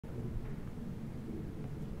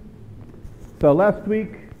So last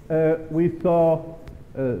week we saw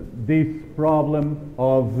this problem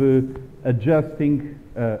of adjusting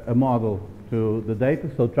a model to the data,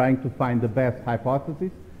 so trying to find the best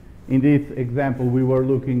hypothesis. In this example we were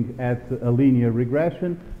looking at a linear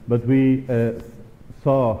regression, but we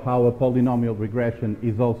saw how a polynomial regression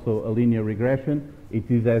is also a linear regression. It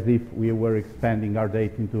is as if we were expanding our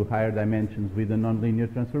data into higher dimensions with a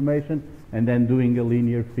nonlinear transformation and then doing a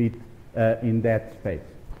linear fit in that space.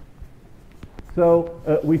 So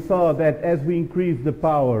we saw that as we increase the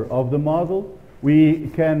power of the model, we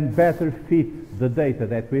can better fit the data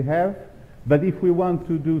that we have. But if we want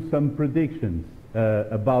to do some predictions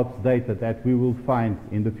about data that we will find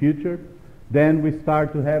in the future, then we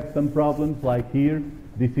start to have some problems like here.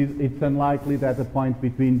 It's unlikely that a point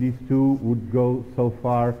between these two would go so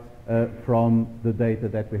far from the data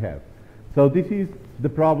that we have. So this is the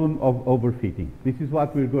problem of overfitting. This is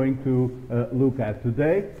what we're going to look at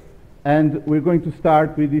today. And we're going to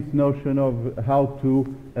start with this notion of how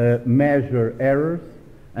to measure errors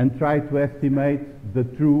and try to estimate the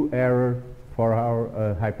true error for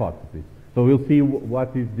our hypothesis. So we'll see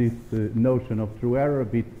what is this notion of true error a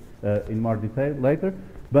bit in more detail later.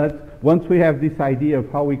 But once we have this idea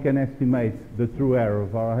of how we can estimate the true error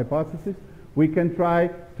of our hypothesis, we can try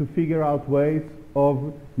to figure out ways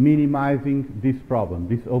of minimizing this problem,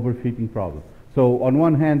 this overfitting problem. So on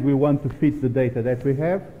one hand, we want to fit the data that we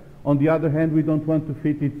have. On the other hand, we don't want to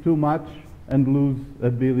fit it too much and lose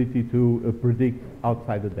ability to predict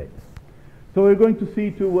outside the data. So we're going to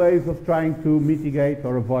see two ways of trying to mitigate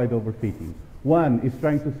or avoid overfitting. One is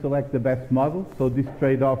trying to select the best model, so this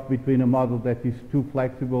trade-off between a model that is too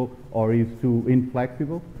flexible or is too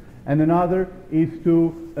inflexible. And another is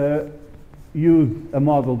to use a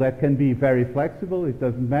model that can be very flexible, it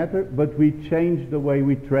doesn't matter, but we change the way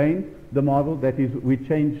we train the model, that is, we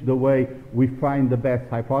change the way we find the best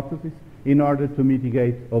hypothesis in order to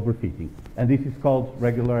mitigate overfitting. And this is called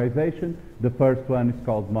regularization. The first one is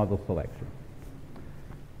called model selection.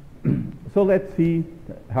 So let's see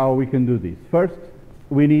how we can do this. First,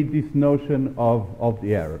 we need this notion of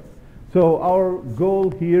the error. So our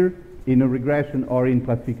goal here in a regression or in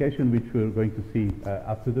classification, which we're going to see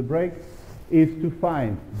after the break, is to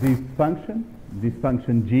find this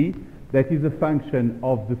function g, that is a function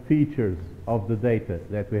of the features of the data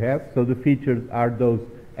that we have. So the features are those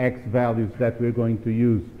x values that we're going to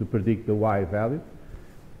use to predict the y value.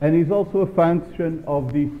 And is also a function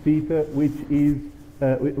of this theta, which is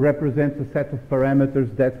represents a set of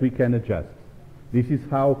parameters that we can adjust. This is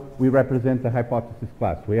how we represent the hypothesis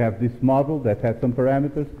class. We have this model that has some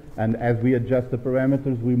parameters, and as we adjust the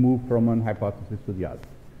parameters, we move from one hypothesis to the other.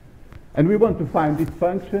 And we want to find this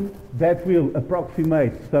function that will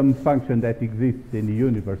approximate some function that exists in the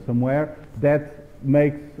universe somewhere that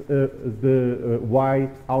makes the y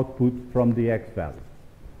output from the x value.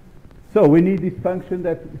 So we need this function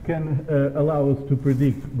that can allow us to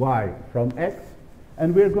predict y from x,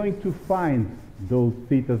 and we're going to find those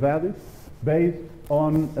theta values based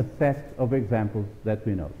on a set of examples that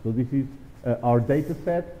we know. So this is our data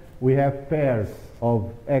set. We have pairs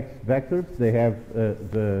of x vectors. They have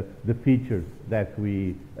the features that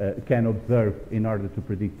we can observe in order to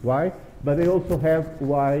predict y, but they also have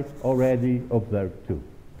y already observed too.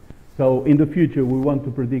 So in the future we want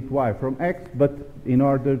to predict y from x, but in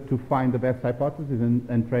order to find the best hypothesis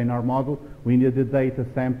and train our model, we need a data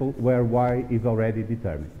sample where y is already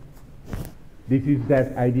determined. This is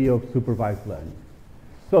that idea of supervised learning.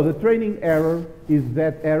 So the training error is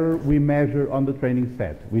that error we measure on the training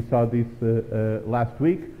set. We saw this last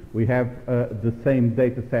week. We have the same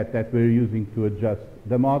data set that we're using to adjust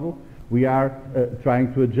the model. We are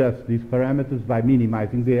trying to adjust these parameters by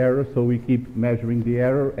minimizing the error, so we keep measuring the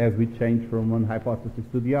error as we change from one hypothesis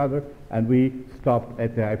to the other, and we stop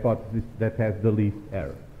at the hypothesis that has the least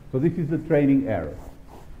error. So this is the training error.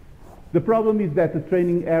 The problem is that the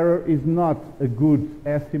training error is not a good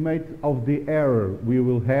estimate of the error we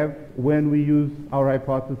will have when we use our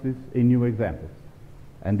hypothesis in new examples.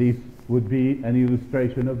 And this would be an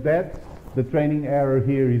illustration of that. The training error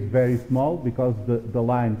here is very small because the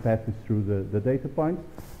line passes through the data points,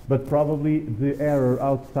 but probably the error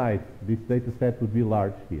outside this data set would be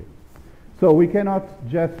large here. So we cannot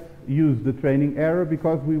just use the training error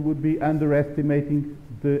because we would be underestimating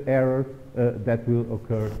the error that will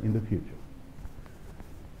occur in the future.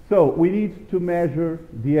 So we need to measure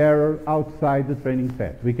the error outside the training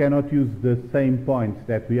set. We cannot use the same points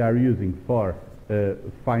that we are using for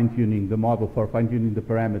fine-tuning the model, for fine-tuning the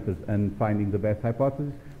parameters and finding the best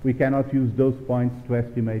hypothesis. We cannot use those points to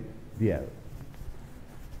estimate the error.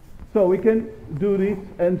 So we can do this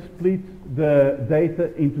and split the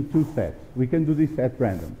data into two sets. We can do this at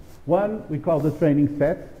random. One we call the training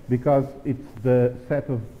set because it's the set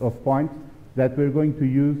of points that we're going to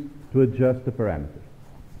use to adjust the parameters.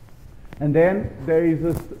 And then there is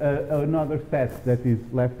another set that is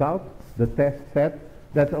left out, the test set,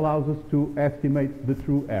 that allows us to estimate the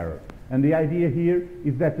true error. And the idea here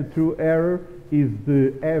is that the true error is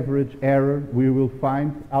the average error we will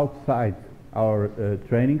find outside our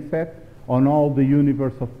training set on all the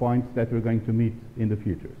universe of points that we're going to meet in the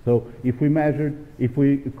future. So if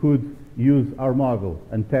we could use our model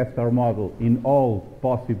and test our model in all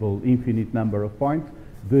possible infinite number of points,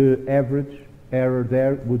 the average error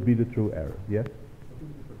there would be the true error. Yes? What is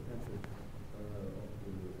the percentage of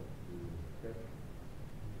the test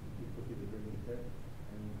if you consider training set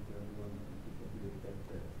and the other one if you consider test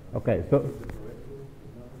set? Okay, so Is it correct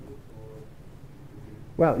or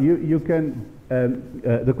well, you can.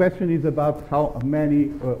 The question is about how many.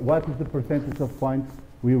 What is the percentage of points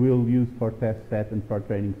we will use for test set and for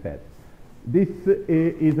training set? This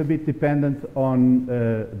is a bit dependent on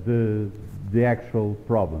the actual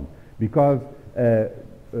problem, because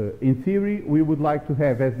in theory we would like to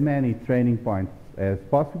have as many training points as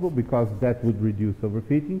possible because that would reduce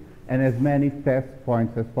overfitting, and as many test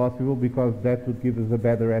points as possible because that would give us a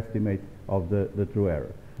better estimate of the true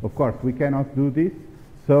error. Of course, we cannot do this,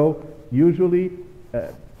 so usually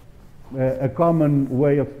a common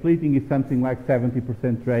way of splitting is something like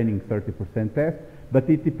 70% training, 30% test, but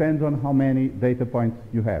it depends on how many data points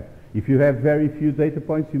you have. If you have very few data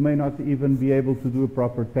points, you may not even be able to do a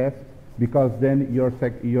proper test, because then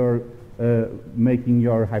you're making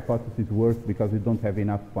your hypothesis worse because you don't have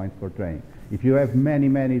enough points for training. If you have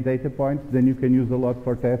many data points, then you can use a lot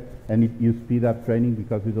for tests, and you speed up training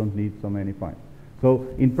because you don't need so many points. So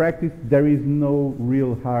in practice, there is no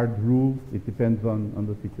real hard rule. It depends on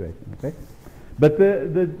the situation. Okay? But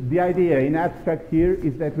the idea in abstract here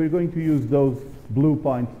is that we're going to use those blue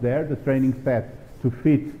points there, the training set, to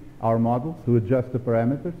fit our model, to adjust the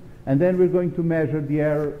parameters, and then we're going to measure the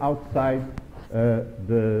error outside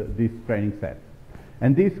this training set.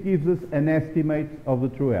 And this gives us an estimate of the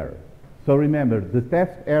true error. So remember, the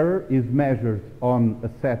test error is measured on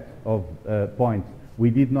a set of points we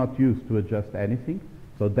did not use to adjust anything,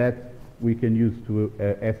 so that we can use to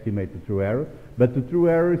estimate the true error. But the true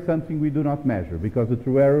error is something we do not measure, because the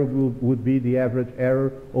true error would be the average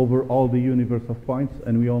error over all the universe of points,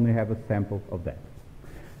 and we only have a sample of that.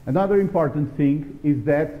 Another important thing is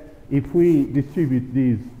that if we distribute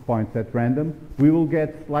these points at random, we will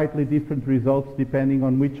get slightly different results depending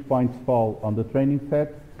on which points fall on the training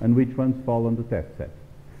set and which ones fall on the test set.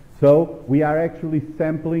 So we are actually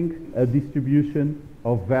sampling a distribution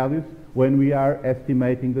of values when we are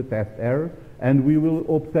estimating the test error, and we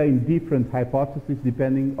will obtain different hypotheses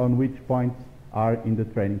depending on which points are in the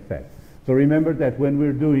training set. So remember that when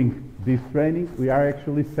we're doing this training, we are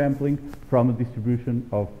actually sampling from a distribution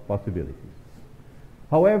of possibilities.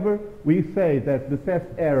 However, we say that the test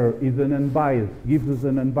error is gives us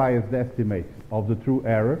an unbiased estimate of the true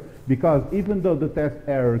error, because even though the test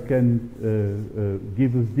error can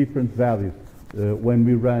give us different values when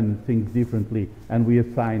we run things differently and we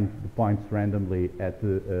assign the points randomly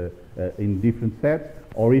in different sets,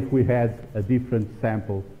 or if we had a different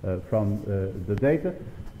sample from the data,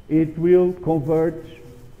 it will converge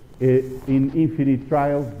in infinite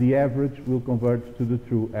trials. The average will converge to the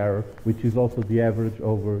true error, which is also the average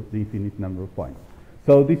over the infinite number of points.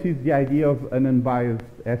 So this is the idea of an unbiased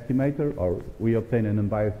estimator, or we obtain an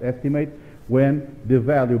unbiased estimate when the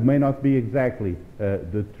value may not be exactly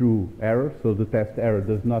the true error, so the test error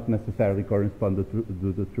does not necessarily correspond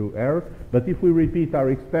to the true error, but if we repeat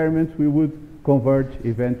our experiments, we would converge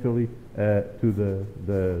eventually to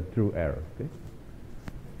the true error. Okay?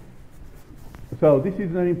 So this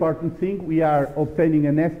is an important thing. We are obtaining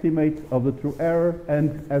an estimate of the true error,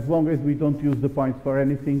 and as long as we don't use the points for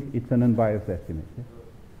anything, it's an unbiased estimate. Okay?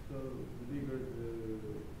 So the bigger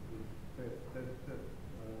the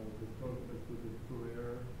closer to the true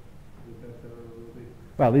error, the test error will be?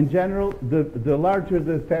 Well, in general, the larger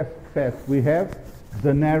the test set we have,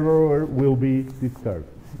 the narrower will be this curve.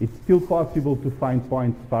 It's still possible to find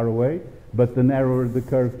points far away, but the narrower the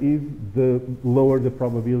curve is, the lower the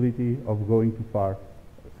probability of going too far.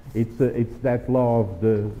 It's that law of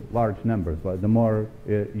the large numbers. The more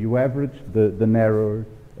you average, the narrower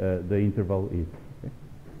the interval is. Okay?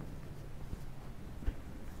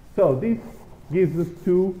 So this gives us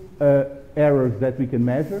two errors that we can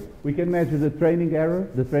measure. We can measure the training error.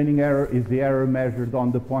 The training error is the error measured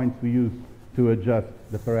on the points we use to adjust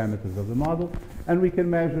the parameters of the model. And we can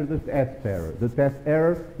measure the test error. The test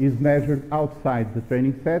error is measured outside the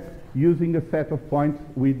training set using a set of points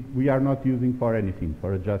we are not using for anything,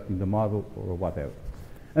 for adjusting the model or whatever.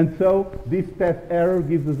 And so this test error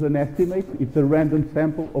gives us an estimate. It's a random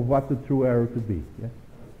sample of what the true error could be. Yeah?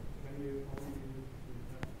 Can you only use the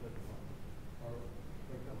test set one? Or,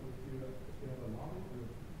 for example, if you have a model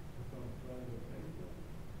with some random things,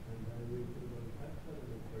 and then you put it on the test set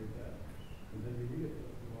and it's very bad, and then you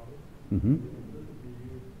reassess the model, Mm-hmm. you implicitly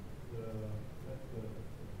use the test set.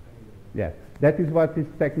 Yes, that is what is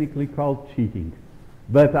technically called cheating.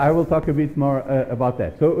 But I will talk a bit more about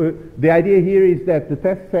that. So the idea here is that the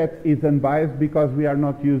test set is unbiased because we are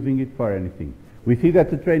not using it for anything. We see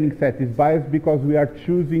that the training set is biased because we are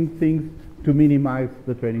choosing things to minimize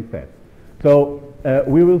the training set. So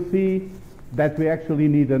we will see that we actually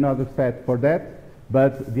need another set for that.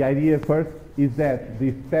 But the idea first is that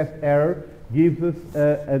this test error gives us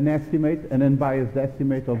an estimate, an unbiased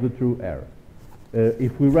estimate of the true error.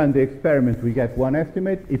 If we run the experiment, we get one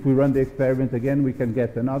estimate. If we run the experiment again, we can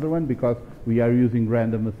get another one because we are using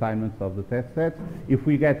random assignments of the test sets. If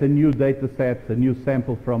we get a new data set, a new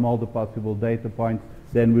sample from all the possible data points,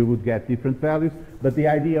 then we would get different values. But the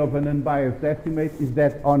idea of an unbiased estimate is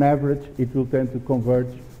that on average, it will tend to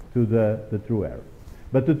converge to the true error.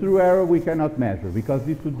 But the true error we cannot measure because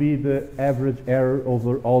this would be the average error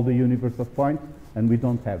over all the universe of points, and we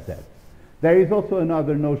don't have that. There is also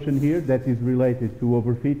another notion here that is related to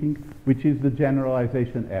overfitting, which is the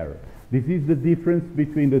generalization error. This is the difference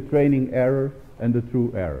between the training error and the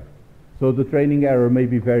true error. So the training error may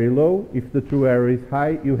be very low. If the true error is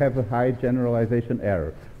high, you have a high generalization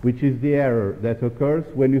error, which is the error that occurs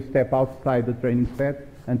when you step outside the training set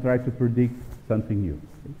and try to predict something new.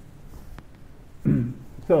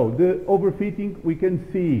 So the overfitting, we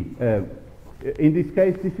can see, in this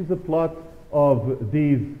case, this is a plot of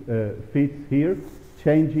these fits here,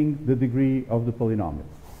 changing the degree of the polynomial.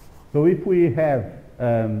 So if we have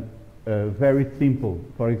a very simple,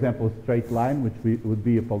 for example, a straight line, which would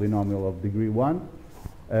be a polynomial of degree 1,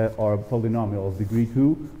 or a polynomial of degree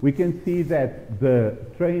 2, we can see that the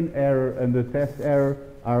train error and the test error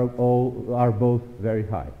are both very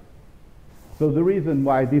high. So the reason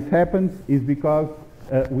why this happens is because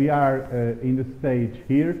we are in the stage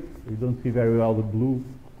here. We don't see very well the blue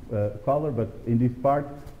color, but in this part,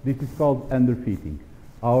 this is called underfitting.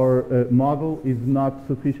 Our model is not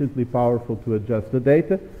sufficiently powerful to adjust the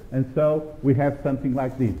data, and so we have something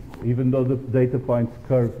like this. Even though the data points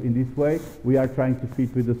curve in this way, we are trying to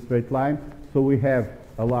fit with a straight line, so we have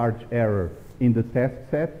a large error in the test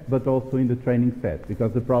set, but also in the training set,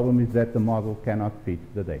 because the problem is that the model cannot fit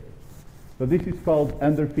the data. So this is called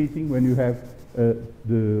underfitting when you have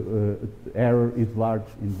the error is large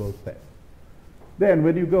in both sets. Then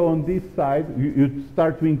when you go on this side, you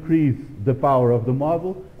start to increase the power of the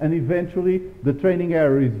model, and eventually the training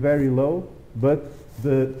error is very low, but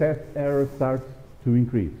the test error starts to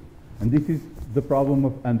increase. And this is the problem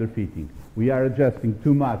of underfitting. We are adjusting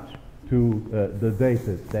too much to the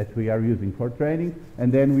data that we are using for training,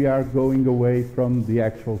 and then we are going away from the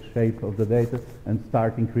actual shape of the data and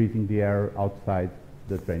start increasing the error outside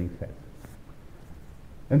the training set.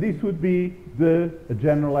 And this would be the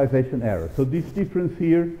generalization error. So this difference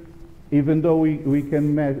here, even though we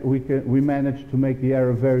manage to make the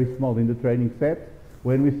error very small in the training set,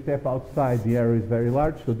 when we step outside, the error is very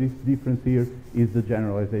large. So this difference here is the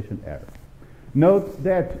generalization error. Note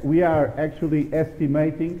that we are actually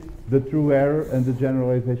estimating the true error and the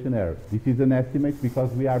generalization error. This is an estimate because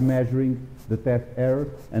we are measuring the test error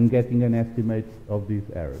and getting an estimate of these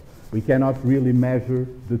errors. We cannot really measure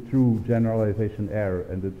the true generalization error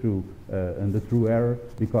and the true error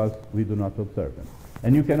because we do not observe them.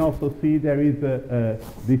 And you can also see there is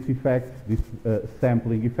this effect, this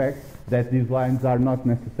sampling effect, that these lines are not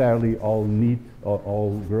necessarily all neat or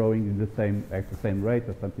all growing in at the same rate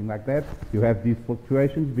or something like that. You have these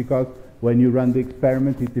fluctuations because when you run the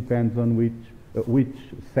experiment, it depends on which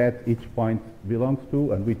set each point belongs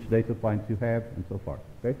to and which data points you have and so forth.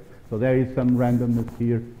 Okay? So there is some randomness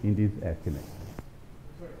here in these estimates.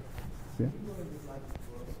 Sorry. Yeah? Can you go into slide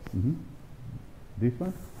 4? Mm-hmm. This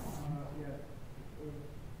one? Yes.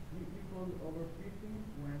 You call it overfitting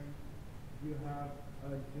when you have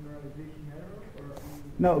a generalization error, or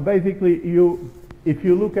No, basically, if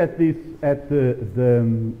you look at this at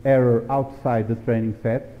the error outside the training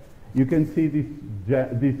set, you can see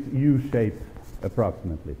this U shape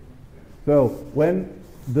approximately. So when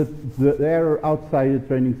the error outside the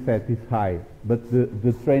training set is high, but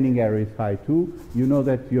the training error is high too, you know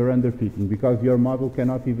that you're underfitting because your model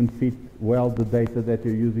cannot even fit well the data that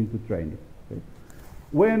you're using to train it. Okay?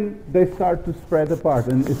 When they start to spread apart,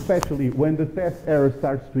 and especially when the test error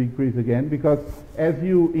starts to increase again, because as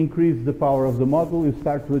you increase the power of the model, you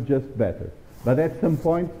start to adjust better. But at some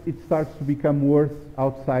point, it starts to become worse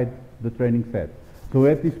outside the training set. So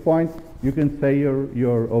at this point, you can say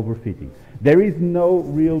you're overfitting. There is no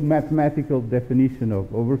real mathematical definition of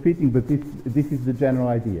overfitting, but this is the general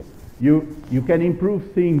idea. You can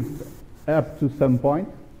improve things up to some point,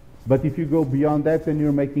 but if you go beyond that, then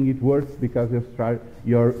you're making it worse because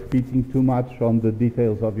you're fitting too much on the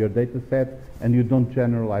details of your data set and you don't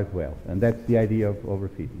generalize well. And that's the idea of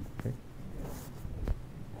overfitting.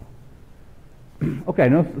 Okay,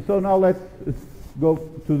 so now let's go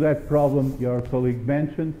to that problem your colleague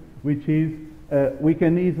mentioned, which is we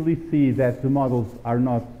can easily see that the models are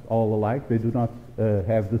not all alike. They do not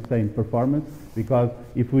have the same performance, because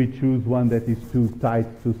if we choose one that is too tight,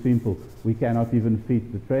 too simple, we cannot even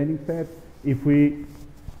fit the training set. If we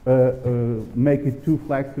make it too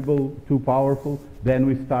flexible, too powerful, then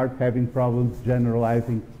we start having problems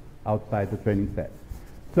generalizing outside the training set.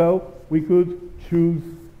 So we could choose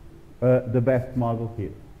the best model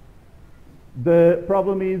here. The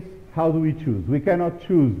problem is, how do we choose? We cannot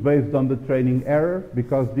choose based on the training error,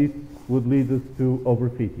 because this would lead us to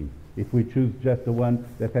overfitting if we choose just the one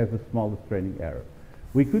that has the smallest training error.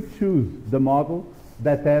 We could choose the model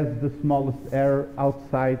that has the smallest error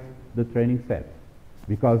outside the training set,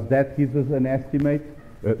 because that gives us an estimate.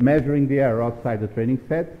 Measuring the error outside the training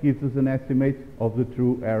set gives us an estimate of the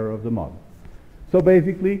true error of the model. So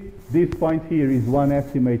basically, this point here is one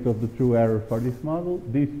estimate of the true error for this model.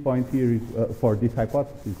 This point here is for this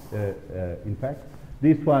hypothesis, in fact.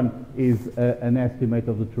 This one is an estimate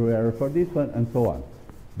of the true error for this one, and so on.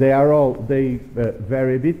 They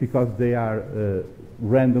vary a bit because they are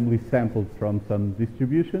randomly sampled from some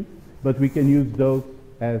distribution, but we can use those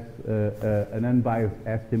as an unbiased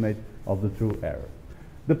estimate of the true error.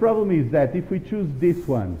 The problem is that if we choose this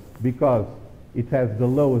one because it has the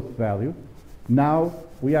lowest value, now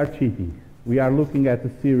we are cheating. We are looking at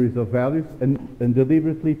a series of values and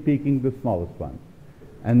deliberately picking the smallest one.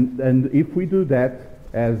 And if we do that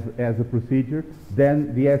as a procedure,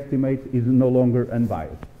 then the estimate is no longer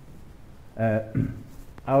unbiased.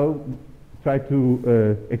 I'll try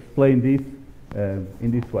to explain this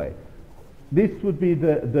in this way. This would be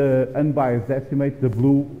the unbiased estimate, the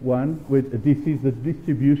blue one. This is the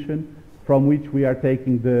distribution from which we are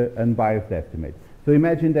taking the unbiased estimate. So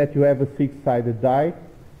imagine that you have a six-sided die.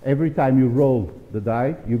 Every time you roll the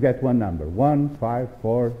die, you get one number, 1, 5,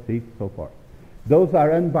 4, 6, so forth. Those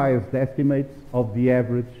are unbiased estimates of the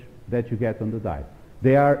average that you get on the die.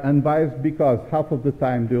 They are unbiased because half of the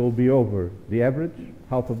time they will be over the average,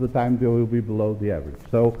 half of the time they will be below the average.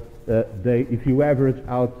 So if you average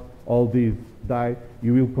out all these die,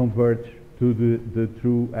 you will converge to the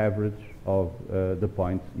true average of the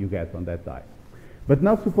points you get on that die. But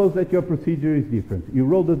now suppose that your procedure is different. You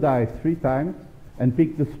roll the die 3 times and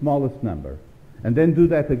pick the smallest number, and then do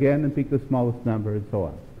that again and pick the smallest number, and so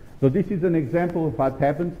on. So this is an example of what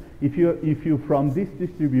happens if you from this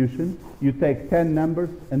distribution, you take 10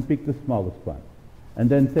 numbers and pick the smallest one, and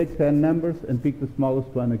then take 10 numbers and pick the smallest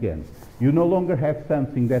one again. You no longer have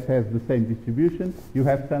something that has the same distribution, you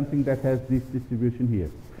have something that has this distribution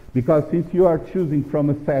here. Because since you are choosing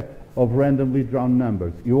from a set of randomly drawn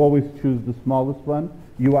numbers, you always choose the smallest one,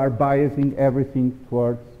 you are biasing everything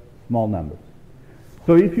towards small numbers.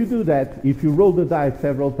 So if you do that, if you roll the die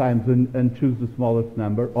several times and choose the smallest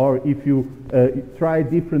number, or if you try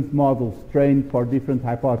different models trained for different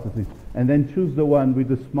hypotheses, and then choose the one with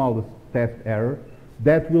the smallest test error,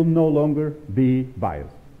 that will no longer be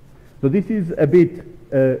biased. So this is a bit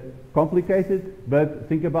complicated, but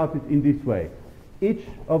think about it in this way. Each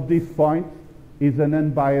of these points is an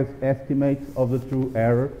unbiased estimate of the true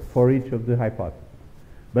error for each of the hypotheses.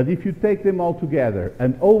 But if you take them all together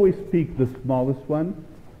and always pick the smallest one,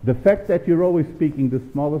 the fact that you're always picking the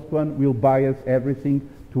smallest one will bias everything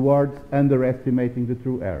towards underestimating the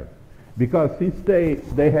true error. Because since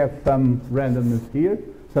they have some randomness here,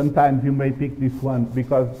 sometimes you may pick this one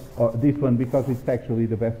because it's actually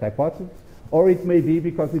the best hypothesis, or it may be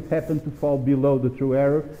because it happened to fall below the true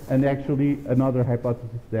error and actually another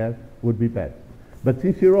hypothesis there would be better. But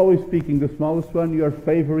since you're always picking the smallest one, you're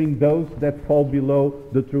favoring those that fall below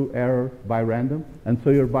the true error by random, and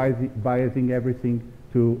so you're biasing everything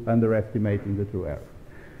to underestimating the true error.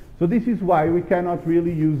 So this is why we cannot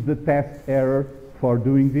really use the test error for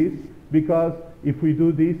doing this, because if we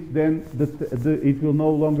do this, then it will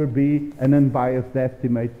no longer be an unbiased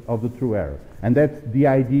estimate of the true error. And that's the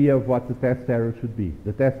idea of what the test error should be.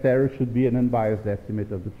 The test error should be an unbiased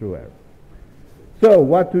estimate of the true error. So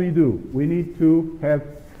what do? We need to have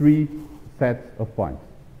 3 sets of points.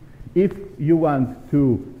 If you want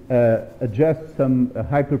to adjust some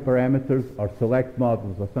hyperparameters or select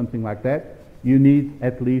models or something like that, you need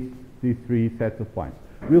at least these 3 sets of points.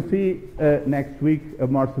 We'll see next week a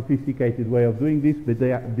more sophisticated way of doing this, but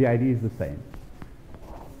the idea is the same.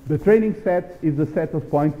 The training set is the set of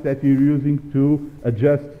points that you're using to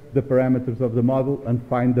adjust the parameters of the model and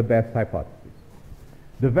find the best hypothesis.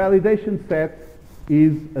 The validation set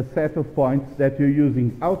is a set of points that you're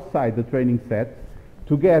using outside the training set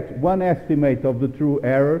to get one estimate of the true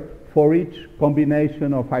error for each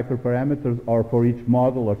combination of hyperparameters or for each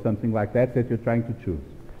model or something like that that you're trying to choose.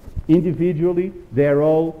 Individually, they're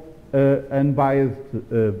all unbiased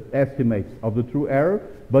estimates of the true error,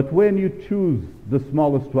 but when you choose the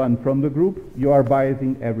smallest one from the group, you are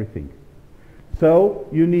biasing everything. So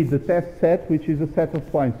you need the test set, which is a set of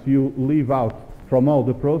points you leave out from all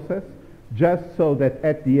the process, just so that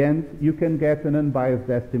at the end you can get an unbiased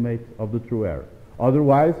estimate of the true error.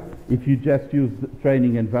 Otherwise, if you just use the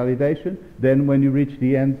training and validation, then when you reach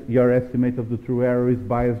the end, your estimate of the true error is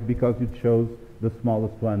biased because you chose the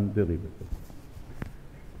smallest one deliberately.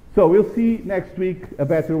 So we'll see next week a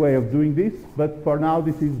better way of doing this, but for now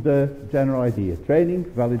this is the general idea: training,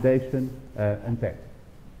 validation, and test.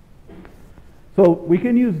 So we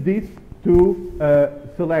can use this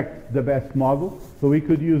to select the best model. So we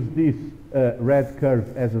could use this red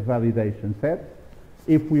curve as a validation set.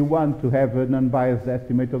 If we want to have an unbiased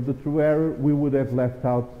estimate of the true error, we would have left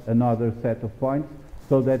out another set of points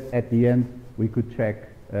so that at the end we could check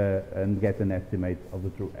and get an estimate of the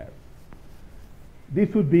true error.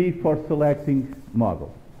 This would be for selecting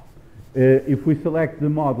models. If we select the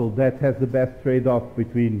model that has the best trade-off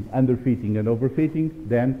between underfitting and overfitting,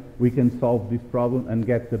 then we can solve this problem and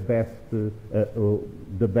get the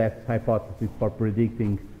best hypothesis for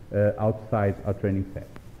predicting outside our training set.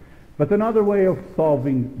 But another way of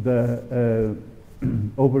solving the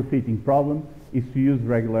overfitting problem is to use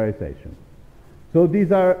regularization. So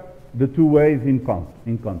these are the two ways in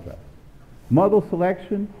contrast. Model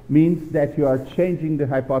selection means that you are changing the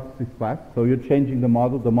hypothesis class, so you're changing the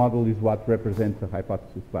model. The model is what represents the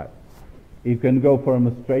hypothesis class. You can go from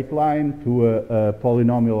a straight line to a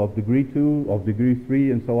polynomial of degree 2, of degree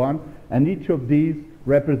 3, and so on, and each of these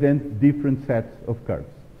represents different sets of curves.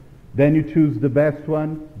 Then you choose the best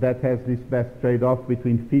one that has this best trade-off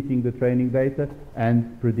between fitting the training data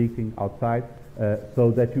and predicting outside,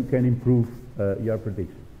 so that you can improve your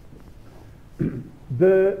prediction.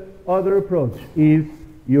 The other approach is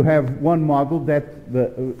you have one model that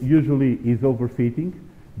usually is overfitting,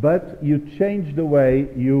 but you change the way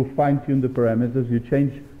you fine-tune the parameters, you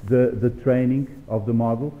change the training of the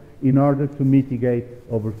model in order to mitigate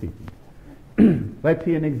overfitting. Let's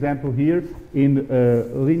see an example here. In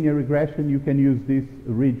linear regression, you can use this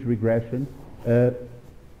ridge regression,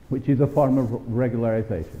 which is a form of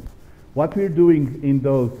regularization. What we're doing in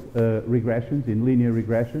those regressions, in linear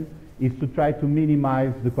regression, is to try to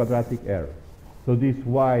minimize the quadratic error. So this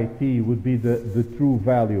yt would be the true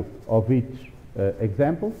value of each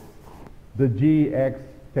example. The g, x,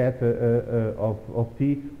 theta of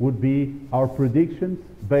t would be our predictions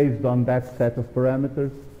based on that set of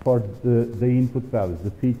parameters for the input values, the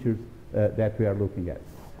features that we are looking at.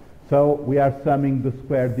 So we are summing the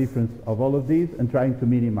square difference of all of these and trying to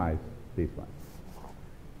minimize this one.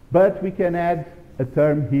 But we can add a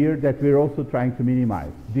term here that we're also trying to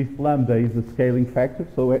minimize. This lambda is a scaling factor,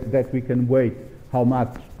 so that we can weight how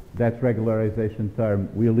much that regularization term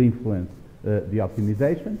will influence the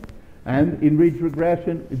optimization. And in ridge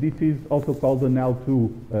regression, this is also called an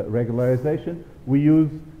L2 regularization. We use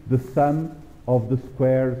the sum of the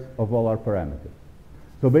squares of all our parameters.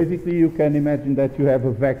 So basically you can imagine that you have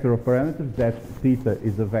a vector of parameters, that theta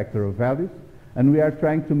is a vector of values, and we are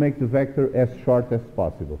trying to make the vector as short as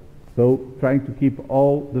possible. So trying to keep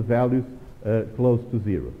all the values close to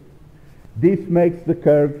 0. This makes the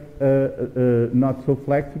curve not so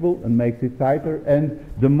flexible and makes it tighter, and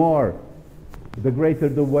the greater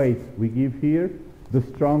the weight we give here, the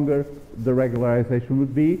stronger the regularization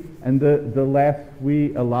would be, and the less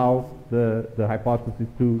we allow the hypothesis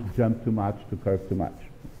to jump too much, to curve too much.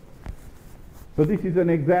 So this is an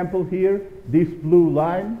example here. This blue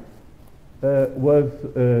line was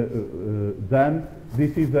done.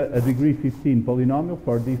 This is a degree 15 polynomial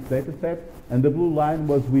for this data set, and the blue line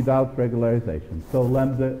was without regularization. So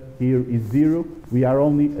lambda here is 0. We are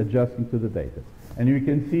only adjusting to the data. And you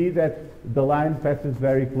can see that the line passes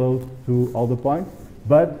very close to all the points,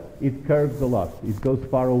 but it curves a lot. It goes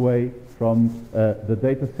far away from the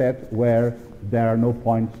data set where there are no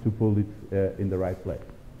points to pull it in the right place.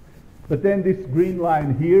 But then this green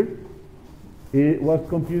line here, it was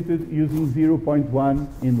computed using 0.1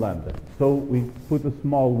 in lambda. So we put a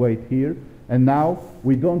small weight here, and now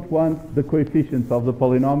we don't want the coefficients of the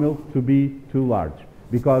polynomial to be too large,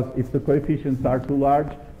 because if the coefficients are too large,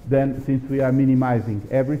 then since we are minimizing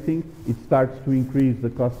everything, it starts to increase the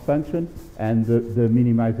cost function, and the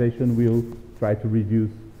minimization will try to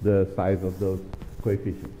reduce the size of those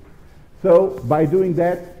coefficients. So by doing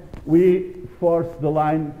that, we force the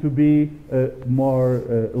line to be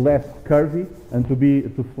less curvy and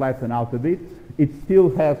to flatten out a bit. It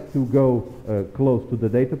still has to go close to the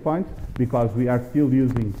data points because we are still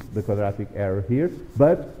using the quadratic error here,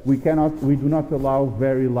 but we do not allow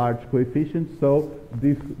very large coefficients, so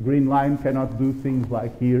this green line cannot do things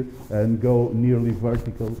like here and go nearly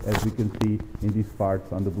vertical, as we can see in these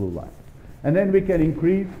parts on the blue line. And then we can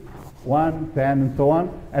increase 1, 10, and so on.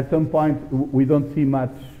 At some point, we don't see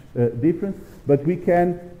much difference, but we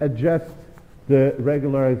can adjust the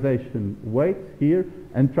regularization weight here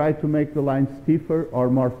and try to make the line stiffer or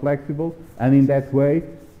more flexible, and in that way,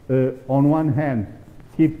 on one hand,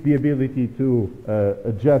 keep the ability to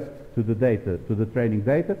adjust to the data, to the training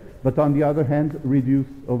data, but on the other hand, reduce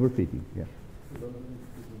overfitting. Yeah.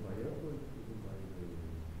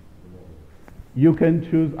 You can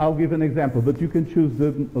choose, I'll give an example, but you can choose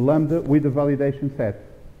the lambda with the validation set.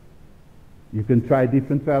 You can try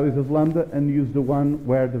different values of lambda and use the one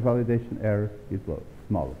where the validation error is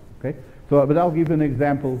smaller. Okay? So, but I'll give an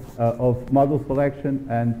example of model selection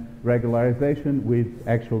and regularization with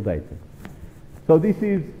actual data. So this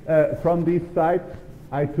is, from this site,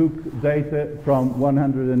 I took data from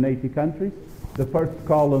 180 countries. The first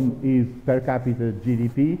column is per capita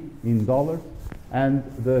GDP in dollars, and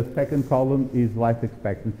the second column is life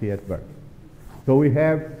expectancy at birth. So we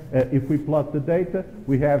have, if we plot the data,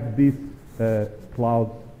 we have these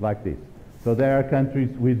clouds like this. So there are countries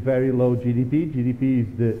with very low GDP. GDP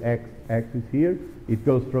is the x-axis here. It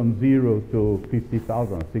goes from 0 to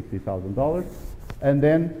 $50,000 or $60,000. And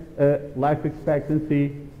then life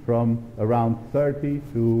expectancy from around 30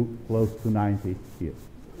 to close to 90 here.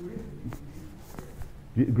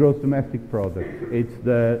 Gross domestic product. It's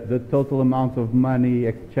the total amount of money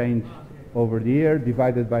exchanged over the year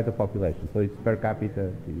divided by the population. So it's per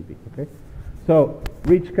capita GDP. Okay. So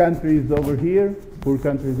rich countries over here, poor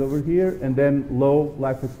countries over here, and then low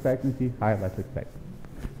life expectancy, high life expectancy.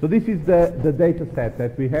 So this is the data set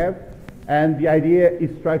that we have, and the idea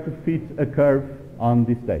is try to fit a curve on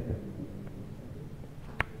this data.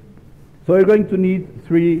 So we're going to need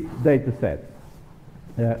 3 data sets.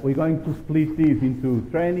 We're going to split these into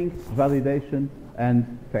training, validation,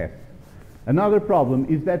 and test. Another problem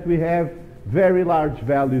is that we have very large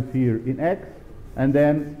values here in X, and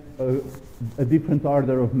then a different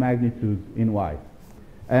order of magnitude in Y.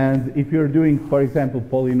 And if you're doing, for example,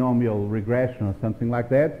 polynomial regression or something like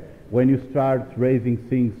that, when you start raising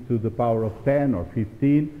things to the power of 10 or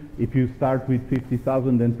 15, if you start with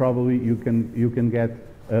 50,000, then probably you can get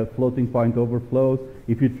floating point overflows.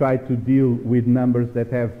 If you try to deal with numbers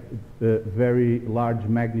that have very large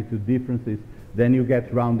magnitude differences, then you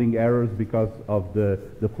get rounding errors because of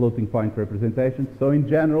the floating point representation. So in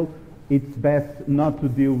general, it's best not to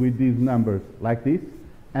deal with these numbers like this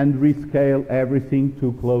and rescale everything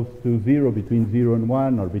to close to 0, between 0 and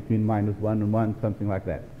 1, or between -1 and 1, something like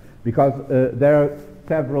that. Because there are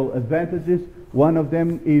several advantages. One of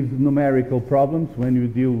them is numerical problems when you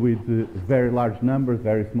deal with very large numbers,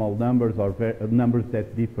 very small numbers, or numbers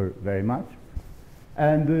that differ very much.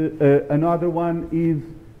 And another one is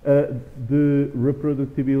the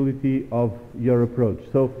reproducibility of your approach.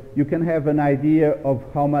 So you can have an idea of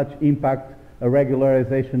how much impact a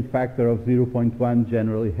regularization factor of 0.1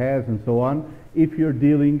 generally has, and so on, if you're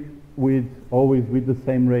dealing with always with the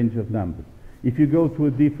same range of numbers. If you go to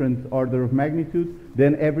a different order of magnitude,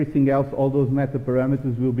 then everything else, all those meta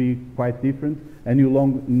parameters will be quite different, and you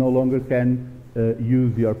no longer can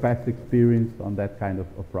use your past experience on that kind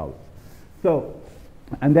of problem. So,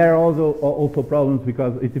 and there are also problems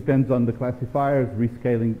because it depends on the classifiers,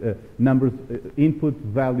 rescaling numbers, input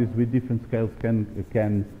values with different scales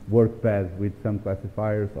can work bad with some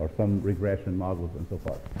classifiers or some regression models and so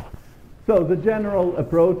forth. So the general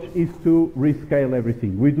approach is to rescale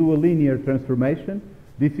everything. We do a linear transformation.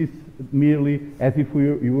 This is merely as if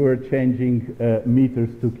you were changing meters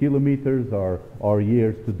to kilometers or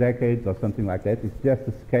years to decades or something like that. It's just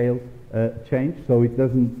a scale change, so it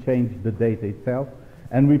doesn't change the data itself.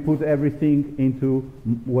 And we put everything into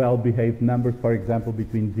well-behaved numbers, for example,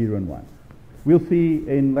 between 0 and 1. We'll see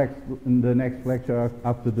in the next lecture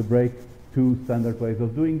after the break 2 standard ways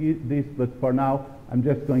of doing this, but for now I'm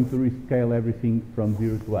just going to rescale everything from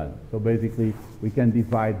 0 to 1. So basically we can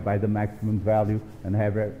divide by the maximum value and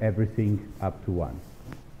have everything up to 1.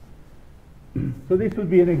 So this would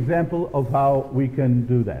be an example of how we can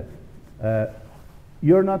do that.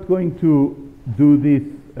 You're not going to do this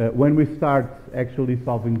when we start actually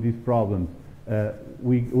solving these problems.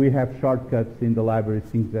 We have shortcuts in the library,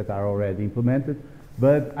 things that are already implemented,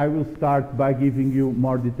 but I will start by giving you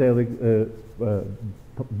more detailed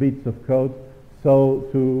bits of code, so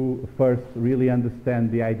to first really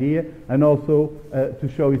understand the idea, and also to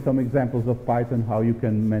show you some examples of Python, how you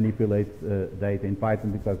can manipulate data in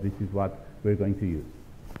Python, because this is what we're going to use.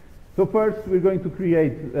 So first, we're going to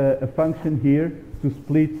create a function here to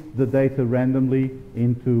split the data randomly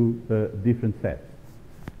into different sets.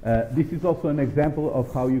 This is also an example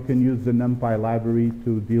of how you can use the NumPy library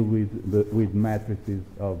to deal with matrices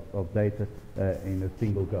of data in a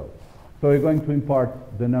single go. So we're going to import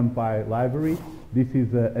the NumPy library. This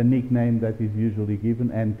is a nickname that is usually given,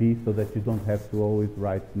 NP, so that you don't have to always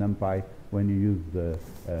write NumPy when you use the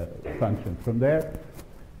function from there.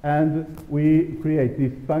 And we create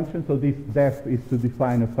this function. So this def is to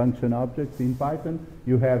define a function object in Python.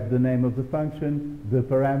 You have the name of the function, the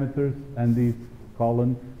parameters, and this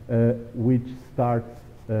column which starts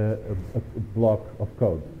a block of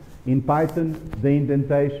code. In Python, the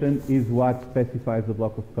indentation is what specifies the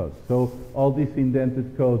block of code. So all this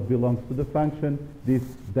indented code belongs to the function. This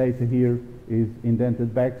data here is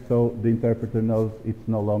indented back, so the interpreter knows it's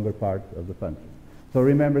no longer part of the function. So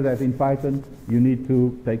remember that in Python, you need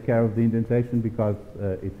to take care of the indentation because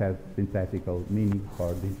it has syntactical meaning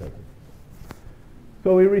for the interpreter.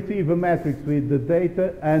 So we receive a matrix with the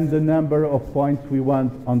data and the number of points we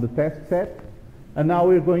want on the test set. And now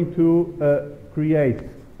we're going to create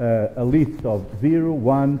a list of 0,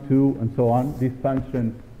 1, 2, and so on. This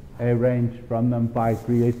function arrange from NumPy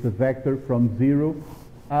creates a vector from 0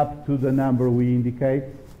 up to the number we indicate,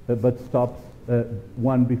 but stops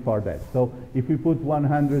 1 before that. So if we put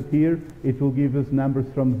 100 here, it will give us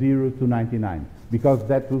numbers from 0 to 99, because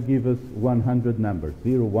that will give us 100 numbers,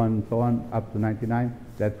 0, 1, so on, up to 99.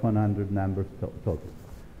 That's 100 numbers total.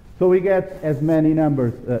 So we get as many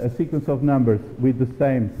numbers, a sequence of numbers with the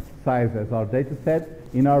same size as our data set.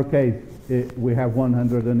 In our case, we have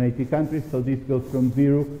 180 countries, so this goes from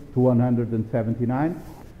 0 to 179.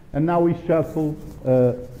 And now we shuffle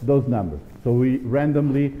those numbers. So we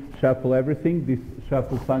randomly shuffle everything. This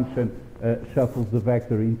shuffle function shuffles the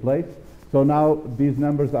vector in place. So now these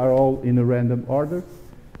numbers are all in a random order.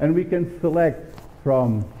 And we can select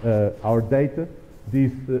from our data.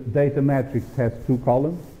 This data matrix has 2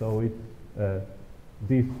 columns. So it's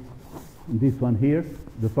this one here.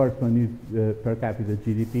 The first one is per capita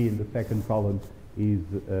GDP, and the second column is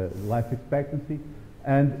life expectancy.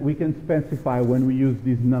 And we can specify, when we use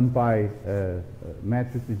these NumPy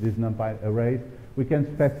matrices, these NumPy arrays, we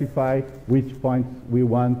can specify which points we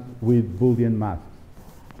want with Boolean masks.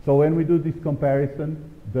 So when we do this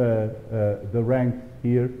comparison, the ranks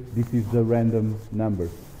here, this is the random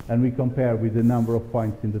numbers, and we compare with the number of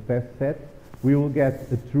points in the test set, we will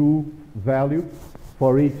get a true value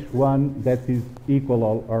for each one that is equal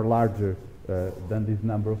or larger than this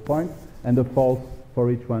number of points, and a false for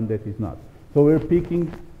each one that is not. So we're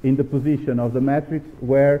picking in the position of the matrix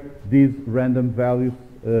where these random values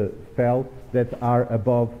fell that are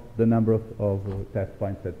above the number of test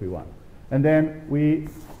points that we want. And then we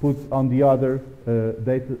put on the other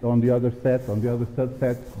data, on the other set, on the other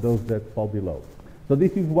subset, those that fall below. So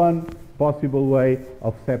this is one possible way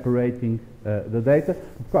of separating the data.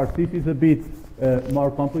 Of course, this is a bit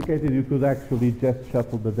more complicated. You could actually just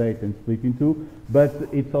shuffle the data and split in two, but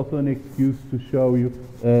it's also an excuse to show you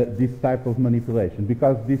this type of manipulation,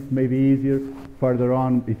 because this may be easier further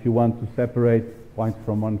on if you want to separate points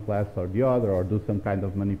from one class or the other, or do some kind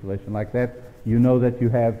of manipulation like that. You know that you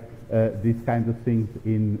have these kinds of things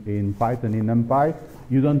in Python, in NumPy.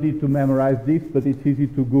 You don't need to memorize this, but it's easy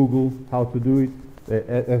to Google how to do it,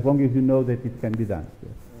 as long as you know that it can be done.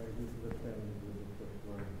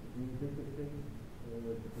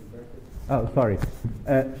 Oh, sorry.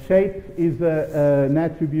 Shape is an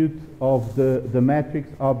attribute of the matrix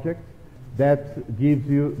object that gives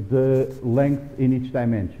you the length in each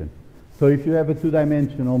dimension. So if you have a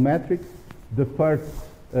two-dimensional matrix, the first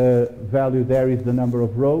value there is the number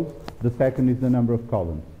of rows, the second is the number of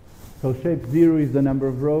columns. So shape 0 is the number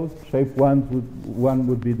of rows, shape 1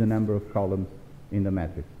 would be the number of columns in the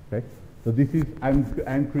matrix. Okay? So this is,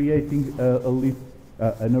 I'm creating a list,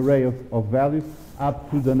 an array of values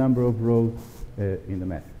up to the number of rows in the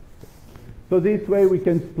matrix. So this way we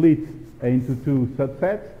can split into two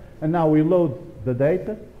subsets, and now we load the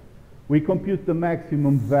data. We compute the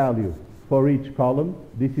maximum value for each column.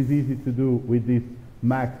 This is easy to do with this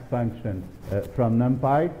max function from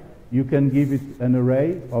NumPy. You can give it an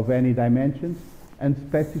array of any dimensions and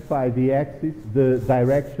specify the axis, the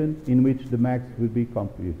direction in which the max will be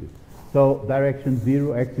computed. So direction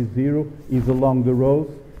 0, axis 0, is along the rows,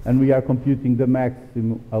 and we are computing the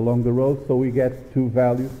maximum along the rows, so we get two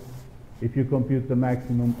values. If you compute the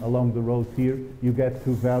maximum along the rows here, you get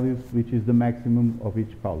two values, which is the maximum of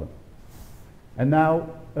each column. And now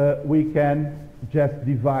we can just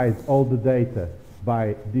divide all the data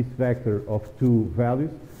by this vector of two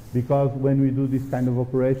values, because when we do this kind of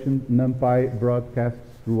operation, NumPy broadcasts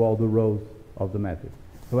through all the rows of the matrix.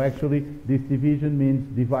 So actually, this division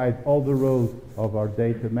means divide all the rows of our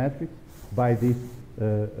data matrix by this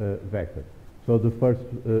vector. So the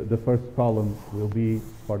first column will be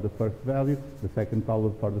for the first value, the second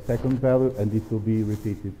column for the second value, and this will be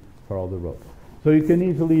repeated for all the rows. So you can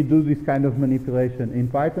easily do this kind of manipulation in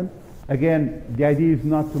Python. Again, the idea is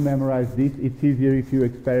not to memorize this. It's easier if you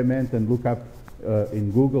experiment and look up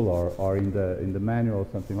in Google or in the manual or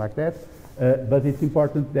something like that. But it's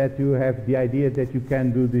important that you have the idea that you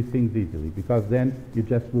can do these things easily, because then you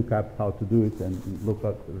just look up how to do it and look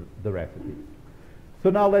up the recipe. So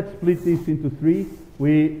now let's split this into three.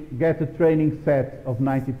 We get a training set of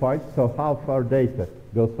 90 points, so half our data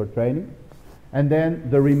goes for training. And then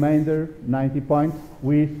the remainder, 90 points,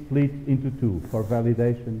 we split into two for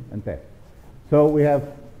validation and test. So we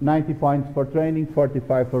have 90 points for training,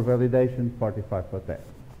 45 for validation, 45 for test.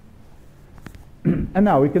 And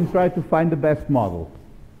now we can try to find the best model.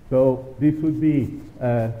 So this would be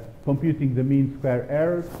computing the mean square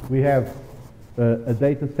error. We have a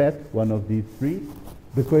data set, one of these three,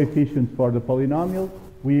 the coefficients for the polynomial.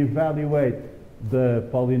 We evaluate the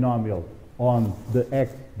polynomial on the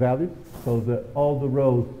x values, so all the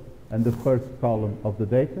rows and the first column of the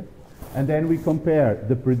data. And then we compare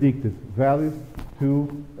the predicted values to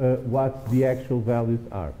what the actual values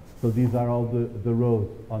are. So these are all the rows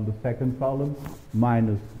on the second column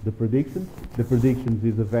minus the predictions. The predictions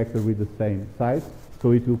is a vector with the same size,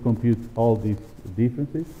 so it will compute all these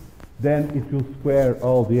differences. Then it will square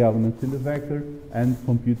all the elements in the vector and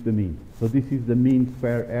compute the mean. So this is the mean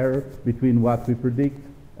square error between what we predict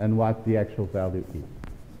and what the actual value is.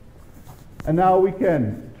 And now we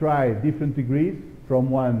can try different degrees from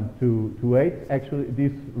 1 to 8. Actually,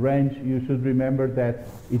 this range, you should remember that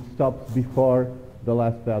it stops before the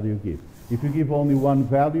last value you give. If you give only one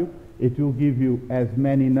value, it will give you as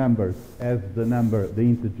many numbers as the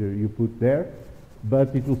integer you put there,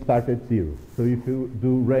 but it will start at 0. So if you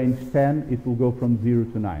do range 10, it will go from 0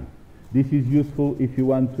 to 9. This is useful if you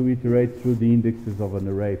want to iterate through the indexes of an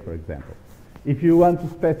array, for example. If you want to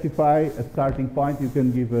specify a starting point, you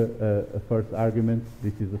can give a first argument.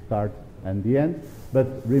 This is the start and the end. But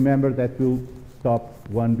remember that we'll stop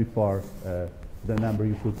one before the number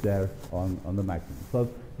you put there on the maximum. So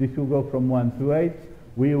this will go from 1 to 8.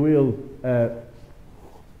 We will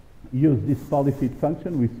use this polyfit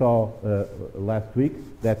function we saw last week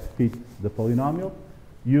that fits the polynomial,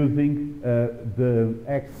 using the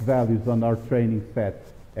x values on our training set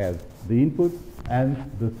as the input and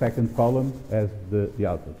the second column as the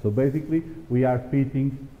output. So basically we are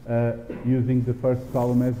fitting using the first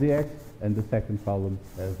column as the x and the second column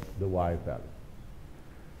as the y value.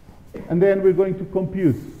 And then we're going to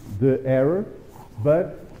compute the error,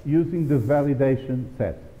 but using the validation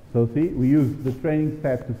set. So see, we use the training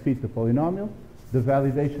set to fit the polynomial, the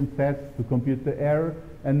validation set to compute the error,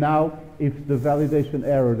 and now if the validation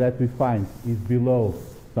error that we find is below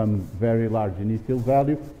some very large initial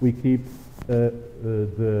value, we keep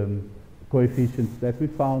the coefficients that we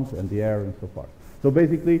found and the error and so forth. So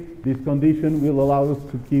basically, this condition will allow us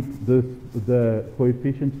to keep the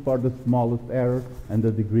coefficients for the smallest error and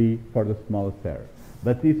the degree for the smallest error.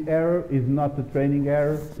 But this error is not the training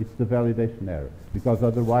error, it's the validation error, because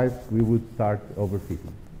otherwise we would start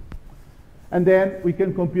overfitting. And then we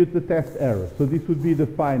can compute the test error. So this would be the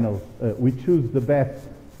final. We choose the best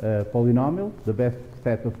polynomial, the best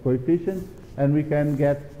set of coefficients, and we can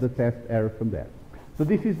get the test error from there. So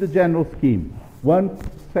this is the general scheme. One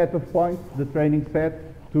set of points, the training set,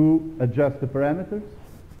 to adjust the parameters.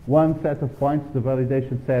 One set of points, the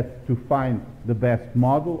validation set, to find the best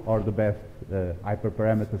model or the best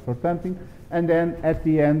hyperparameter for something. And then at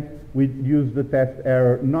the end, we use the test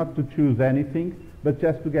error not to choose anything, but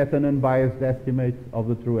just to get an unbiased estimate of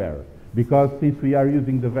the true error. Because since we are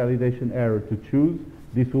using the validation error to choose,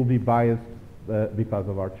 this will be biased because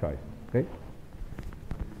of our choice. Okay?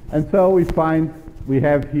 And so we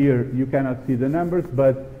have here, you cannot see the numbers,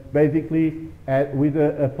 but basically with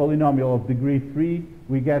a polynomial of degree 3,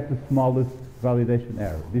 we get the smallest validation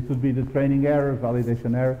error. This would be the training error,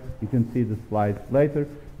 validation error. You can see the slides later.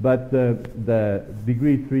 But the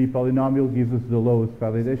degree 3 polynomial gives us the lowest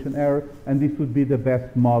validation error, and this would be the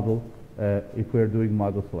best model if we're doing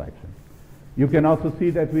model selection. You can also see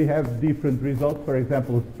that we have different results. For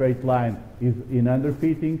example, a straight line is in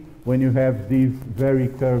underfitting. When you have these very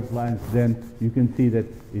curved lines, then you can see that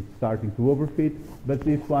it's starting to overfit. But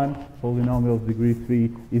this one, polynomial of degree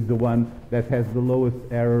 3, is the one that has the lowest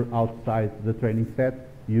error outside the training set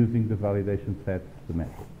using the validation set to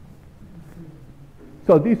measure.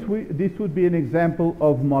 So this would be an example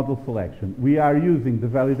of model selection. We are using the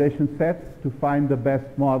validation set to find the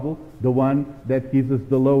best model, the one that gives us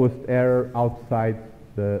the lowest error outside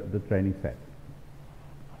the training set.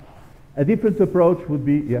 A different approach would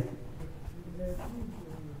be, yes?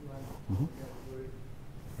 Mm-hmm.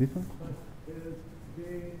 This one?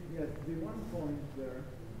 Yes, the 1 point there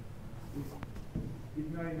is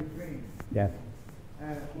not in the train. Yes.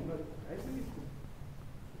 But I think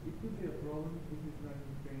it could be a problem if it's not in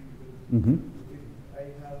the train because Mm-hmm. if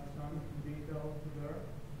I have some data also there,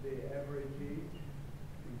 the average age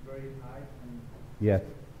is very high. And Yes.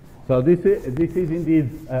 So this is indeed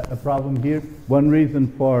a problem here. One reason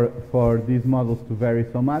for these models to vary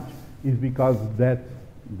so much is because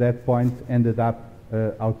that point ended up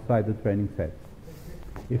outside the training set.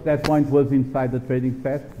 If that point was inside the training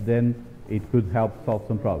set, then it could help solve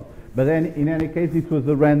some problems. But then, in any case, it was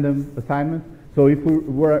a random assignment. So if we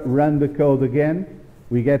run the code again,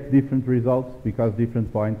 we get different results because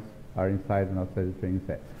different points are inside and outside the training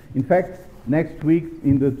set. In fact, next week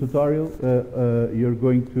in the tutorial, you're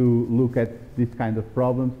going to look at this kind of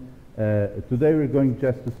problems. Today we're going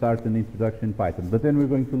just to start an introduction in Python, but then we're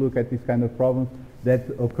going to look at this kind of problems that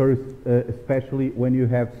occurs especially when you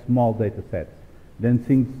have small data sets. Then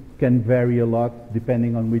things can vary a lot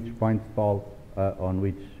depending on which points fall on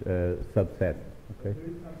which subset. Okay. there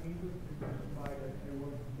is some input to specify that there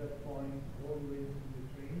was that point always in the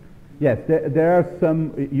train. Yes, there are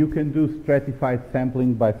some. You can do stratified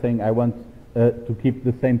sampling by saying I want to keep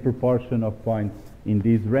the same proportion of points in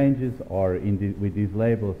these ranges or with these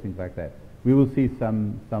labels, things like that. We will see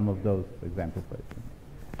some of those examples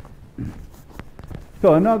later.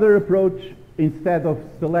 So another approach, instead of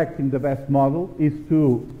selecting the best model, is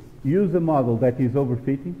to use a model that is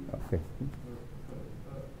overfitting. Okay.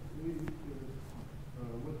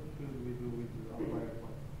 What should we do with the outlier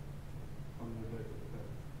point on the data set?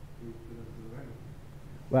 We shouldn't do anything.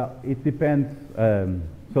 Well, it depends.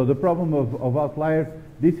 So the problem of outliers,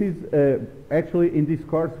 this is actually in this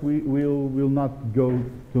course we will not go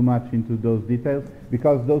too much into those details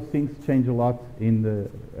because those things change a lot in the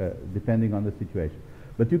depending on the situation.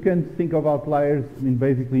 But you can think of outliers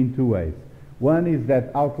basically in two ways. One is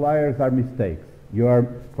that outliers are mistakes. You are,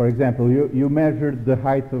 for example, you measured the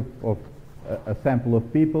height of a sample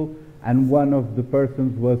of people, and one of the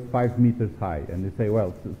persons was 5 meters high, and you say,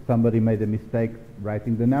 well, somebody made a mistake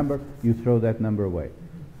writing the number, you throw that number away.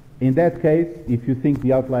 In that case, if you think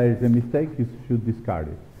the outlier is a mistake, you should discard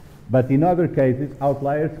it. But in other cases,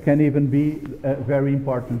 outliers can even be very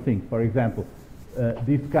important things. For example,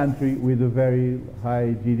 this country with a very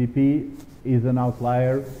high GDP is an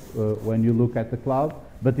outlier when you look at the cloud,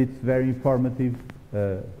 but it's very informative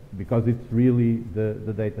because it's really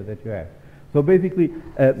the data that you have. So basically,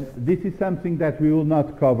 this is something that we will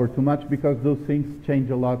not cover too much because those things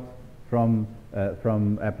change a lot from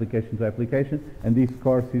application to application, and this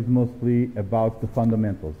course is mostly about the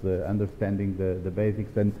fundamentals, understanding the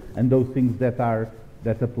basics and those things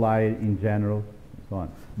that apply in general, and so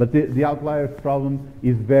on. But the outliers problem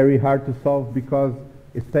is very hard to solve because,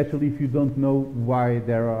 especially if you don't know why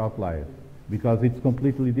there are outliers, because it's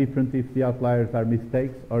completely different if the outliers are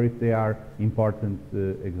mistakes or if they are important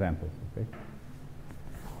examples. Okay?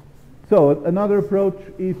 So another approach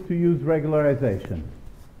is to use regularization.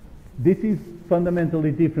 This is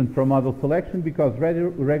fundamentally different from model selection because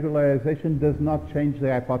regularization does not change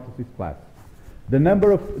the hypothesis class. The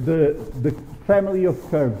number of the family of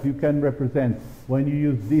curves you can represent when you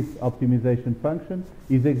use this optimization function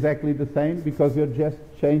is exactly the same because you're just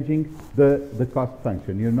changing the cost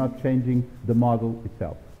function. You're not changing the model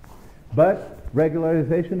itself. But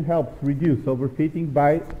regularization helps reduce overfitting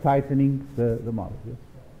by tightening the model. Yes?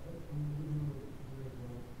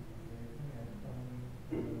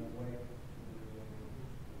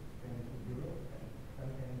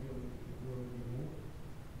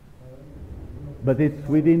 But it's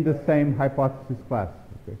within the same hypothesis class.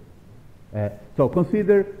 Okay. So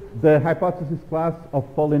consider the hypothesis class of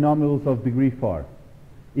polynomials of degree 4.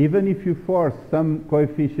 Even if you force some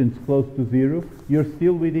coefficients close to 0, you're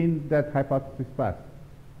still within that hypothesis class.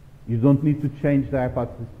 You don't need to change the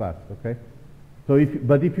hypothesis class. Okay. So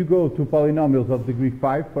but if you go to polynomials of degree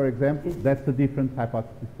 5, for example, that's a different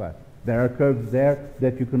hypothesis class. There are curves there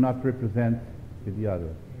that you cannot represent with the other.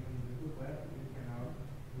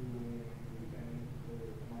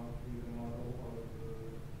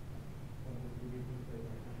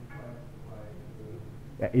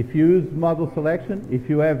 If you use model selection, if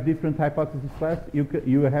you have different hypothesis class,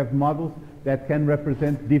 you have models that can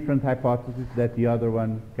represent different hypotheses that the other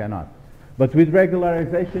one cannot. But with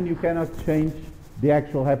regularization, you cannot change the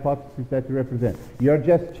actual hypothesis that you represent. You're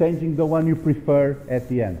just changing the one you prefer at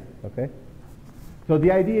the end, okay? So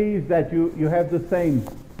the idea is that you have the same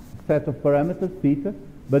set of parameters, theta,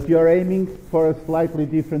 but you're aiming for a slightly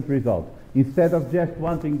different result. Instead of just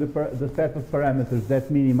wanting the set of parameters that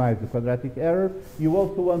minimize the quadratic error, you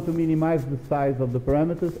also want to minimize the size of the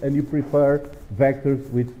parameters, and you prefer vectors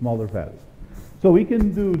with smaller values. So we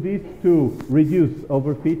can do this to reduce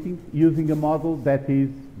overfitting using a model that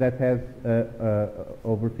has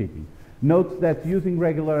overfitting. Note that using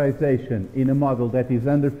regularization in a model that is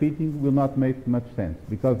underfitting will not make much sense,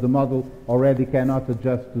 because the model already cannot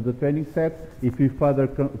adjust to the training set. If you further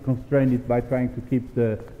constrain it by trying to keep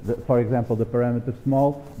for example, the parameter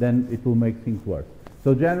small, then it will make things worse.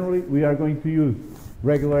 So generally, we are going to use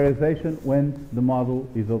regularization when the model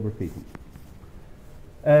is overfitting.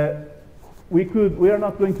 We are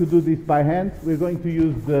not going to do this by hand. We're going to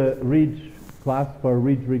use the ridge class for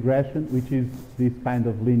ridge regression, which is this kind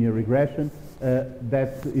of linear regression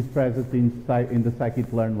that is present in the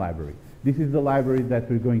scikit-learn library. This is the library that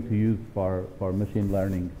we're going to use for machine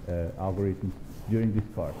learning algorithms during this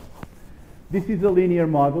course. This is a linear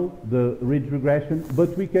model, the ridge regression,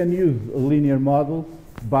 but we can use a linear model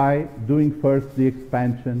by doing first the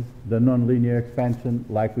expansion, the nonlinear expansion,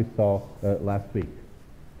 like we saw last week.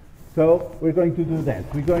 So we're going to do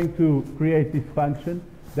that. We're going to create this function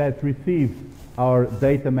that receives our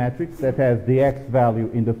data matrix that has the x value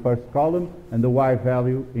in the first column and the y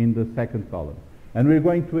value in the second column. And we're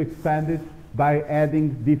going to expand it by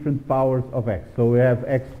adding different powers of x. So we have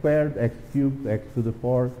x squared, x cubed, x to the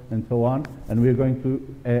 4, and so on. And we're going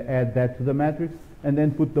to add that to the matrix and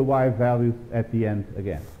then put the y values at the end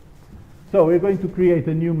again. So we're going to create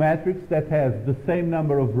a new matrix that has the same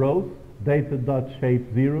number of rows,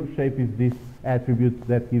 data.shape 0. Shape is this attribute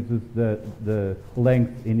that gives us the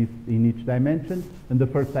length in each dimension, and the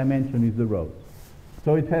first dimension is the rows.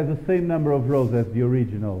 So it has the same number of rows as the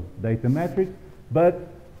original data matrix,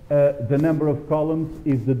 but the number of columns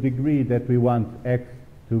is the degree that we want x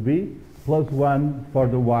to be, plus 1 for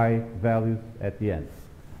the y values at the end.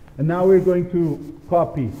 And now we're going to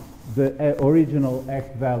copy the original x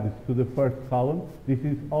values to the first column. This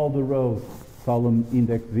is all the rows, column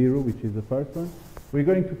index 0, which is the first one. We're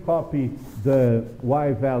going to copy the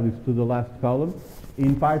y values to the last column.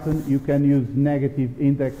 In Python, you can use negative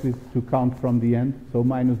indexes to count from the end. So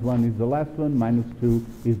 -1 is the last one, -2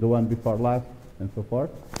 is the one before last, and so forth.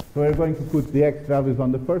 So we're going to put the x values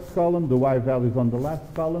on the first column, the y values on the last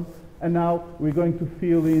column, and now we're going to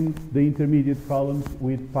fill in the intermediate columns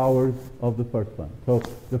with powers of the first one. So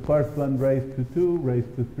the first one raised to 2,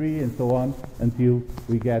 raised to 3, and so on, until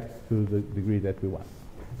we get to the degree that we want.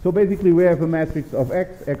 So basically we have a matrix of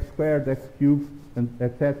x, x squared, x cubed, and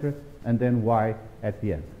etc., and then y at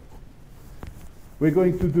the end. We're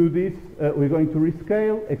going to do this, we're going to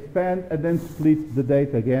rescale, expand, and then split the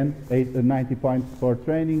data again, 90 points for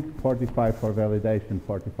training, 45 for validation,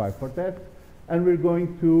 45 for test, and we're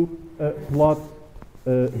going to plot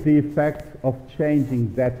the effect of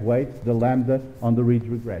changing that weight, the lambda, on the ridge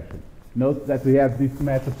regression. Note that we have this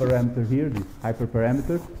meta parameter here, this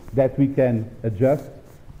hyperparameter, that we can adjust,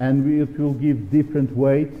 and it will give different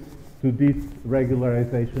weights to this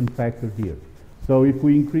regularization factor here. So if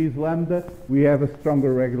we increase lambda, we have a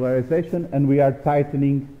stronger regularization, and we are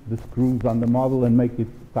tightening the screws on the model and make it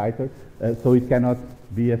tighter, so it cannot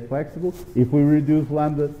be as flexible. If we reduce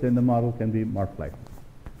lambda, then the model can be more flexible.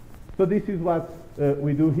 So this is what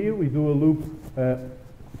we do here. We do a loop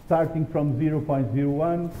starting from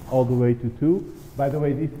 0.01 all the way to 2. By the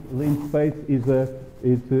way, this link space is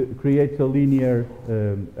creates a linear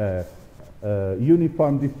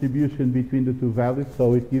uniform distribution between the two values,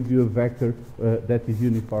 so it gives you a vector that is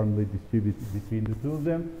uniformly distributed between the two of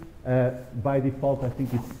them. By default, I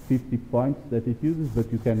think it's 50 points that it uses,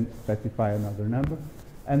 but you can specify another number.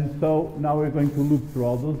 And so now we're going to loop through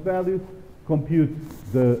all those values, compute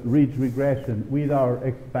the ridge regression with our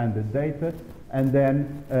expanded data, and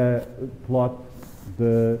then plot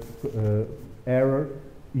the error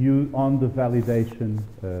on the validation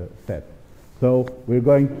set. So we're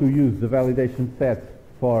going to use the validation set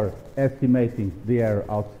for estimating the error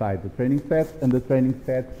outside the training set, and the training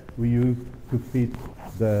set we use to fit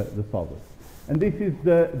the solver. And this is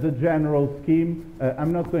the general scheme.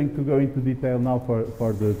 I'm not going to go into detail now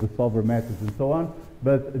for the solver methods and so on,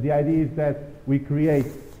 but the idea is that we create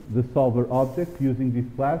the solver object using this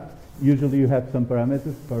class. Usually you have some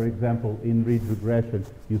parameters. For example, in ridge regression,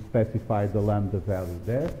 you specify the lambda value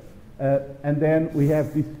there. And then we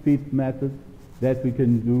have this fit method that we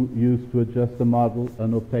can use to adjust the model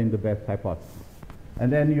and obtain the best hypothesis.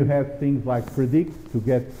 And then you have things like predict to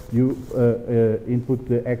get you input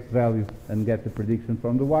the x values and get the prediction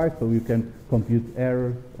from the y, so you can compute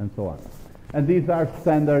errors and so on. And these are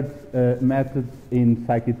standard methods in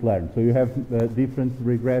scikit-learn. So you have different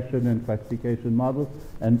regression and classification models,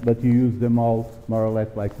 but you use them all more or less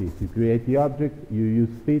like this. You create the object, you use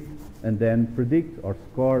fit, and then predict or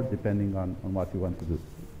score depending on what you want to do.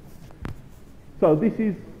 So this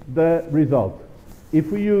is the result.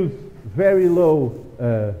 If we use very low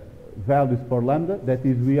values for lambda, that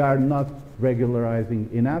is, we are not regularizing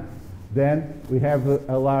enough, then we have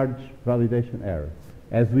a large validation error.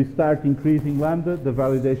 As we start increasing lambda, the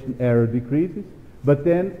validation error decreases, but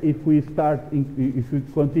then if we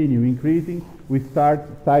continue increasing, we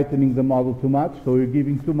start tightening the model too much, so we're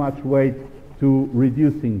giving too much weight to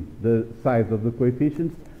reducing the size of the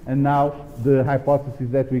coefficients, and now the hypothesis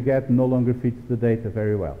that we get no longer fits the data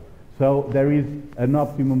very well. So there is an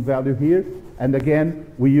optimum value here, and again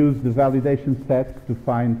we use the validation sets to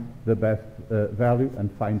find the best value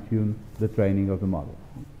and fine-tune the training of the model.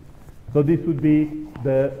 So this would be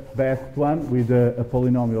the best one with a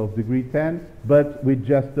polynomial of degree 10, but with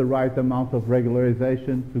just the right amount of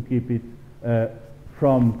regularization to keep it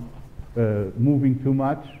from moving too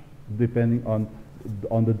much, depending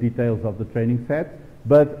on the details of the training set,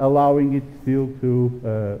 but allowing it still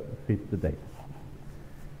to fit the data.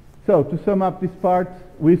 So to sum up this part,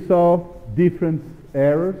 we saw different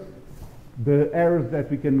errors. The errors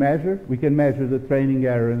that we can measure the training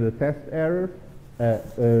error and the test error,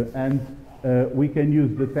 and we can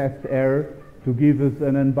use the test error to give us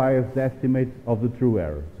an unbiased estimate of the true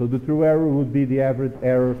error. So the true error would be the average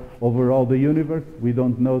error over all the universe. We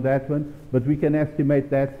don't know that one, but we can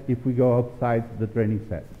estimate that if we go outside the training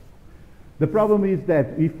set. The problem is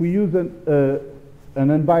that if we use an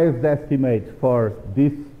unbiased estimate for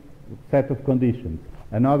this set of conditions,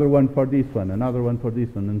 another one for this one, another one for this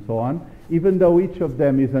one, and so on, even though each of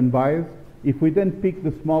them is unbiased, if we then pick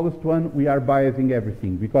the smallest one, we are biasing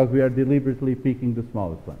everything, because we are deliberately picking the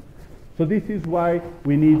smallest one. So this is why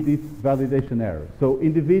we need this validation error. So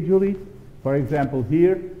individually, for example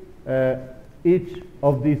here, each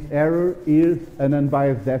of these errors is an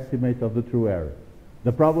unbiased estimate of the true error.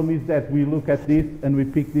 The problem is that we look at this and we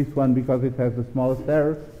pick this one because it has the smallest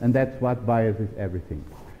error, and that's what biases everything.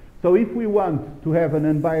 So if we want to have an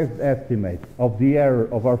unbiased estimate of the error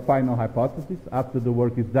of our final hypothesis after the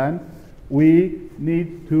work is done, we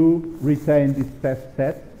need to retain this test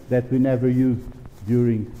set that we never used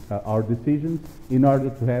during our decisions in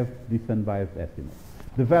order to have this unbiased estimate.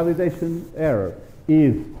 The validation error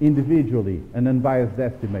is individually an unbiased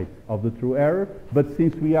estimate of the true error, but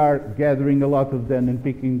since we are gathering a lot of them and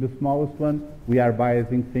picking the smallest one, we are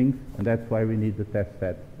biasing things, and that's why we need the test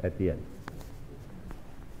set at the end.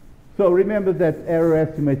 So remember that error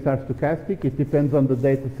estimates are stochastic. It depends on the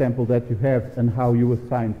data sample that you have and how you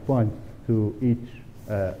assign points to each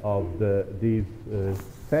of these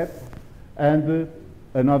sets. And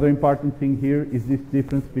another important thing here is this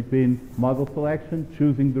difference between model selection,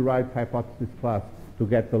 choosing the right hypothesis class to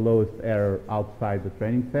get the lowest error outside the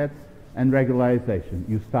training set, and regularization.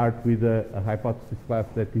 You start with a hypothesis class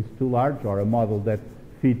that is too large, or a model that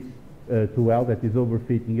fits too well, that is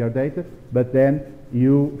overfitting your data, but then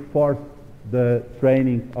you force the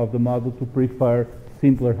training of the model to prefer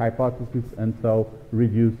simpler hypotheses and so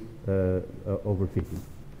reduce overfitting.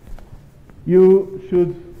 You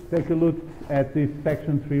should take a look at this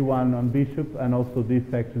section 3.1 on Bishop and also these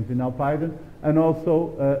sections in Alpython, and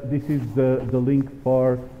also this is the link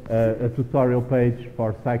for a tutorial page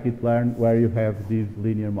for scikit-learn where you have these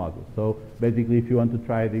linear models. So basically if you want to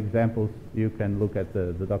try the examples, you can look at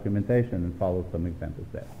the documentation and follow some examples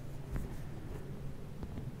there.